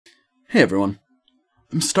Hey everyone.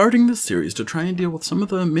 I'm starting this series to try and deal with some of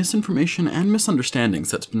the misinformation and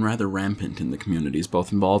misunderstandings that's been rather rampant in the communities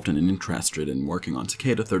both involved and interested in working on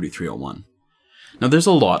Cicada 3301. Now there's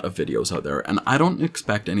a lot of videos out there, and I don't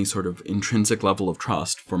expect any sort of intrinsic level of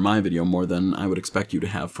trust for my video more than I would expect you to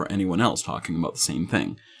have for anyone else talking about the same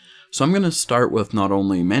thing. So I'm going to start with not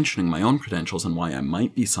only mentioning my own credentials and why I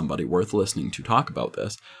might be somebody worth listening to talk about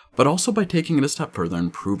this, but also by taking it a step further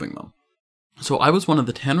and proving them. So I was one of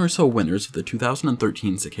the 10 or so winners of the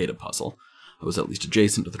 2013 Cicada puzzle. I was at least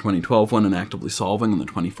adjacent to the 2012 one and actively solving in the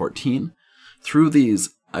 2014. Through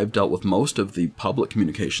these, I've dealt with most of the public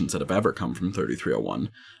communications that have ever come from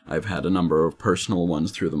 3301. I've had a number of personal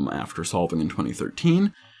ones through them after solving in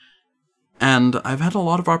 2013. And I've had a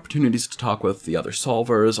lot of opportunities to talk with the other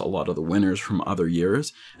solvers, a lot of the winners from other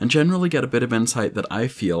years, and generally get a bit of insight that I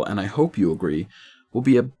feel, and I hope you agree, will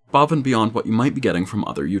be above and beyond what you might be getting from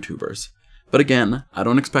other YouTubers. But again, I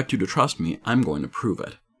don't expect you to trust me, I'm going to prove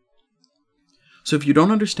it. So if you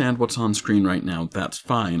don't understand what's on screen right now, that's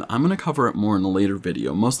fine. I'm going to cover it more in a later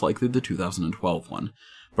video, most likely the 2012 one.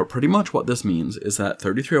 But pretty much what this means is that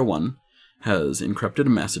 3301 has encrypted a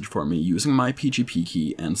message for me using my PGP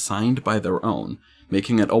key and signed by their own,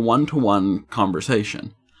 making it a one-to-one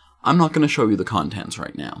conversation. I'm not going to show you the contents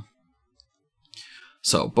right now.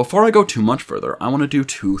 So, before I go too much further, I want to do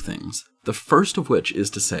two things. The first of which is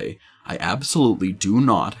to say, I absolutely do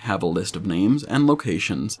not have a list of names and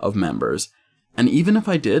locations of members, and even if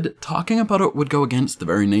I did, talking about it would go against the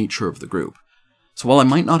very nature of the group. So while I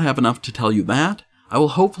might not have enough to tell you that, I will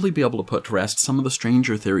hopefully be able to put to rest some of the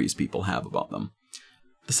stranger theories people have about them.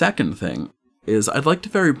 The second thing is I'd like to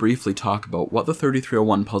very briefly talk about what the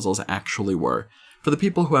 3301 puzzles actually were, for the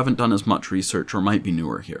people who haven't done as much research or might be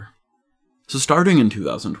newer here. So starting in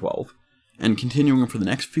 2012, and continuing for the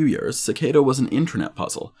next few years, Cicada was an internet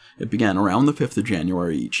puzzle. It began around the 5th of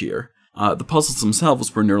January each year. The puzzles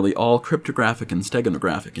themselves were nearly all cryptographic and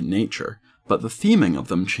steganographic in nature, but the theming of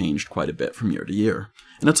them changed quite a bit from year to year,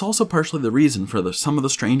 and it's also partially the reason for some of the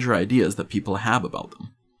stranger ideas that people have about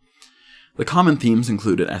them. The common themes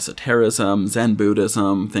included esotericism, Zen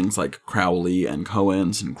Buddhism, things like Crowley and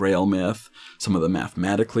Cohen's and Grail myth, some of the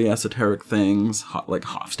mathematically esoteric things, like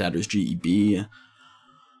Hofstadter's GEB.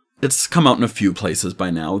 It's come out in a few places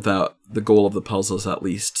by now that the goal of the puzzles at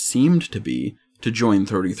least seemed to be to join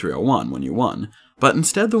 3301 when you won, but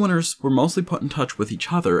instead the winners were mostly put in touch with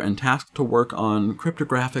each other and tasked to work on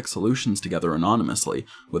cryptographic solutions together anonymously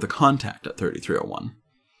with a contact at 3301.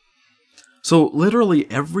 So literally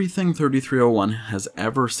everything 3301 has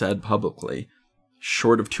ever said publicly,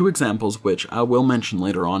 short of two examples which I will mention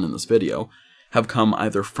later on in this video, have come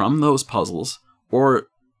either from those puzzles or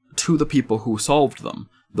to the people who solved them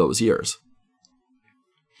those years.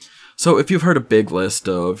 So if you've heard a big list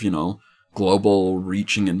of, global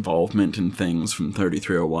reaching involvement in things from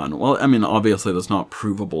 3301, well, I mean, obviously that's not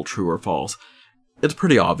provable true or false. It's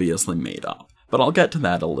pretty obviously made up, but I'll get to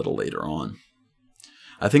that a little later on.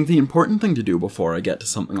 I think the important thing to do before I get to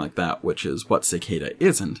something like that, which is what Cicada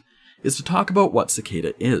isn't, is to talk about what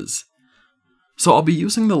Cicada is. So I'll be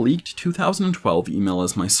using the leaked 2012 email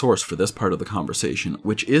as my source for this part of the conversation,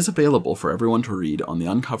 which is available for everyone to read on the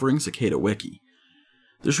Uncovering Cicada wiki.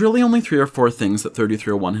 There's really only 3 or 4 things that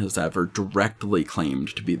 3301 has ever directly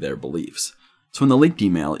claimed to be their beliefs. So in the leaked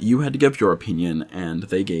email, you had to give your opinion, and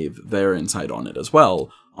they gave their insight on it as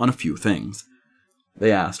well, on a few things.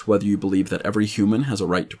 They asked whether you believe that every human has a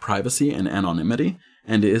right to privacy and anonymity,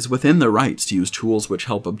 and is within their rights to use tools which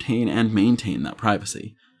help obtain and maintain that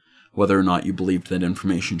privacy. Whether or not you believed that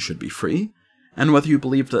information should be free, and whether you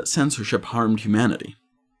believed that censorship harmed humanity.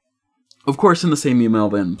 Of course, in the same email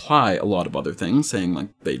they imply a lot of other things, saying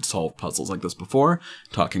like they'd solved puzzles like this before,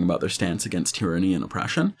 talking about their stance against tyranny and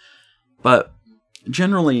oppression, but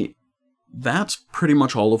generally, that's pretty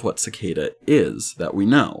much all of what Cicada is that we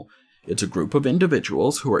know. It's a group of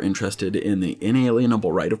individuals who are interested in the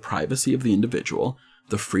inalienable right of privacy of the individual,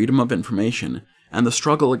 the freedom of information, and the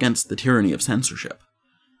struggle against the tyranny of censorship.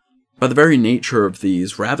 By the very nature of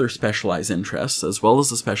these rather specialized interests, as well as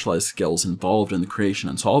the specialized skills involved in the creation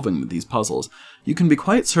and solving of these puzzles, you can be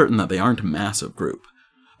quite certain that they aren't a massive group.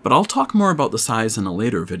 But I'll talk more about the size in a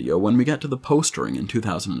later video when we get to the postering in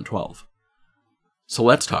 2012. So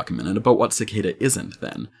let's talk a minute about what Cicada isn't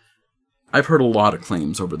then. I've heard a lot of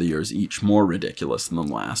claims over the years, each more ridiculous than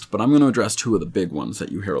the last, but I'm going to address 2 of the big ones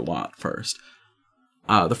that you hear a lot first.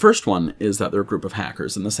 The first one is that they're a group of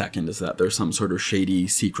hackers, and the second is that they're some sort of shady,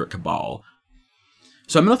 secret cabal.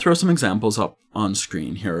 So I'm going to throw some examples up on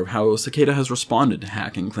screen here of how Cicada has responded to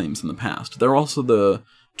hacking claims in the past. They're also the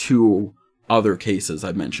 2 other cases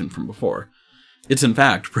I've mentioned from before. It's in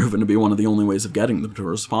fact proven to be one of the only ways of getting them to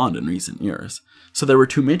respond in recent years. So there were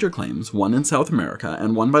two major claims, one in South America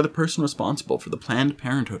and one by the person responsible for the Planned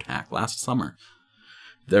Parenthood hack last summer.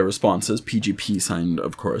 Their responses, PGP signed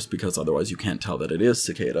of course because otherwise you can't tell that it is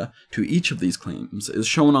Cicada, to each of these claims is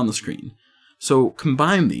shown on the screen. So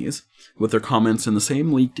combine these with their comments in the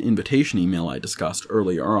same leaked invitation email I discussed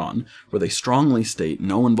earlier on, where they strongly state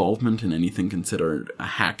no involvement in anything considered a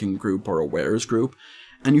hacking group or a wares group,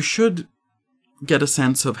 and you should get a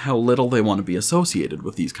sense of how little they want to be associated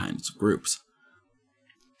with these kinds of groups.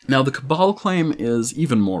 Now, the Cabal claim is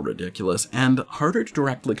even more ridiculous and harder to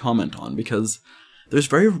directly comment on because there's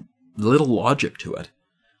very little logic to it.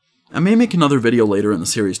 I may make another video later in the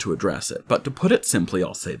series to address it, but to put it simply,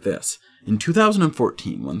 I'll say this. In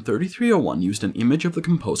 2014, when 3301 used an image of the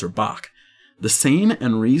composer Bach, the sane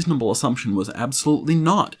and reasonable assumption was absolutely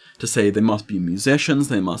not to say they must be musicians,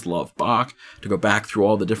 they must love Bach, to go back through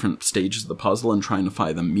all the different stages of the puzzle and try and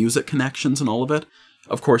find the music connections and all of it.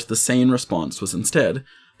 Of course, the sane response was instead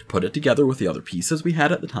to put it together with the other pieces we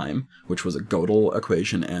had at the time, which was a Gödel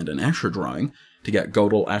equation and an Escher drawing, to get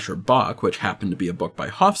Gödel, Escher, Bach, which happened to be a book by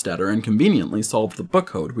Hofstadter and conveniently solved the book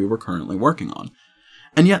code we were currently working on.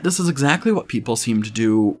 And yet this is exactly what people seem to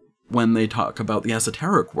do when they talk about the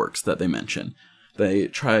esoteric works that they mention. They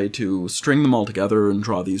try to string them all together and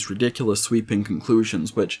draw these ridiculous sweeping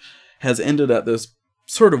conclusions, which has ended at this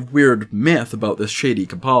sort of weird myth about this shady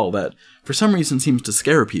cabal that for some reason seems to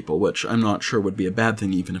scare people, which I'm not sure would be a bad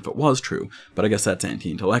thing even if it was true, but I guess that's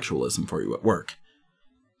anti-intellectualism for you at work.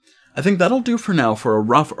 I think that'll do for now for a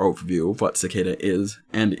rough overview of what Cicada is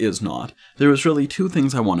and is not. There was really two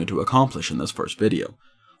things I wanted to accomplish in this first video.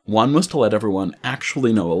 One was to let everyone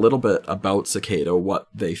actually know a little bit about Cicada, what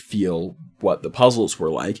they feel, what the puzzles were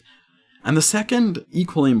like. And the second,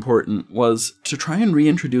 equally important, was to try and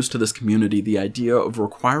reintroduce to this community the idea of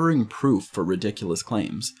requiring proof for ridiculous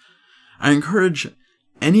claims. I encourage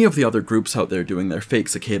any of the other groups out there doing their fake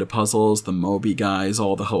Cicada puzzles, the Moby guys,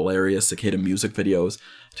 all the hilarious Cicada music videos,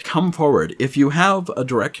 to come forward. If you have a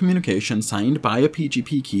direct communication signed by a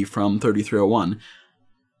PGP key from 3301,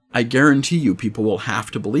 I guarantee you people will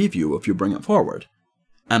have to believe you if you bring it forward.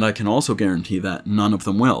 And I can also guarantee that none of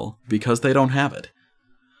them will, because they don't have it.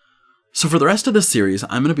 So for the rest of this series,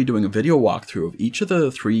 I'm going to be doing a video walkthrough of each of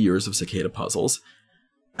the 3 years of Cicada puzzles,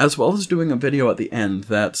 as well as doing a video at the end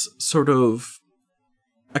that's sort of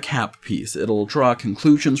a cap piece. It'll draw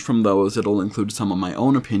conclusions from those, it'll include some of my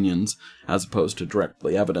own opinions, as opposed to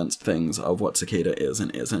directly evidenced things of what Cicada is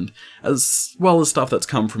and isn't, as well as stuff that's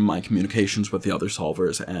come from my communications with the other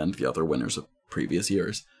solvers and the other winners of previous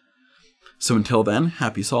years. So until then,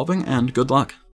 happy solving and good luck!